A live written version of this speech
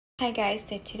Hi guys,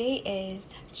 so today is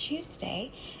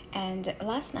Tuesday and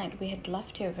last night we had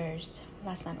leftovers.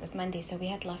 Last night was Monday, so we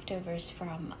had leftovers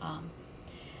from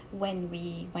when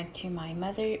we went to my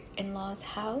mother-in-law's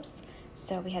house.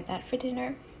 So we had that for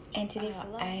dinner, and today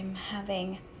I'm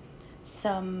having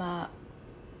some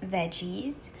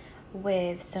veggies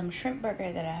with some shrimp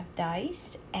burger that I've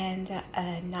diced and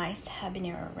a nice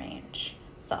habanero ranch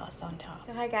sauce on top.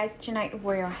 So hi guys, tonight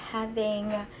we're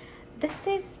having, this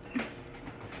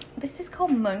is called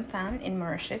Moonfan in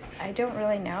Mauritius. I don't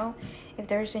really know if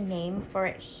there's a name for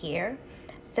it here.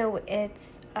 So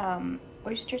it's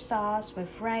oyster sauce with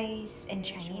rice and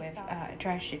Chinese with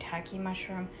dry shiitake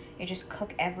mushroom. You just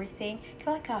cook everything,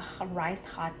 kind of like a rice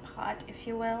hot pot, if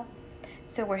you will.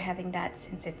 So we're having that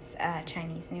since it's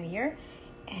Chinese New Year,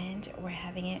 and we're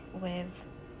having it with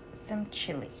some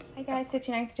chili. Hi guys, so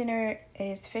tonight's dinner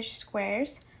is fish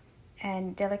squares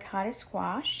and delicata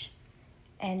squash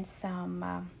and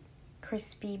some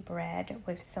crispy bread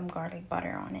with some garlic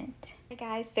butter on it. Hey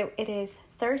guys, so it is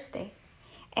Thursday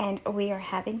and we are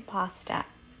having pasta.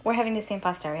 We're having the same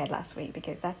pasta we had last week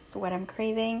because that's what I'm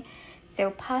craving. So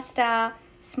pasta,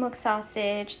 smoked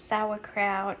sausage,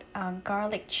 sauerkraut,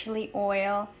 garlic chili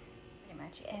oil, pretty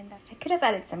much. And I could have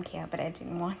added some kale, but I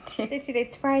didn't want to. So today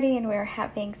it's Friday and we're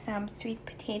having some sweet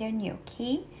potato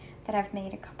gnocchi that I've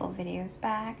made a couple videos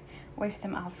back with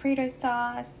some Alfredo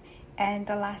sauce and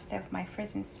the last of my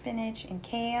frozen spinach and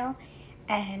kale,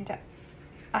 and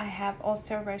I have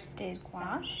also roasted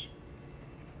squash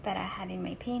that I had in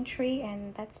my pantry,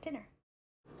 and that's dinner.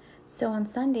 So on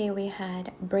Sunday we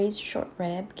had braised short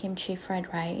rib, kimchi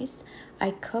fried rice.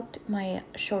 I cooked my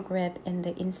short rib in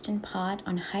the Instant Pot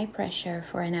on high pressure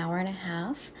for an hour and a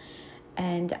half,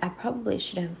 and I probably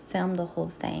should have filmed the whole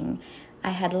thing. I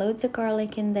had loads of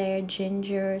garlic in there,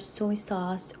 ginger, soy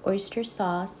sauce, oyster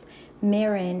sauce,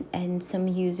 mirin, and some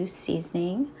yuzu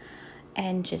seasoning,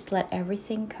 and just let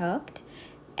everything cooked.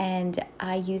 And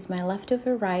I used my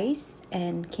leftover rice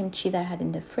and kimchi that I had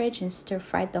in the fridge and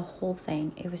stir-fried the whole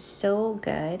thing. It was so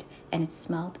good and it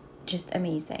smelled just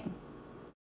amazing.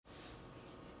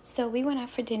 So we went out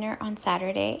for dinner on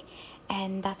Saturday,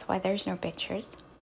 and that's why there's no pictures.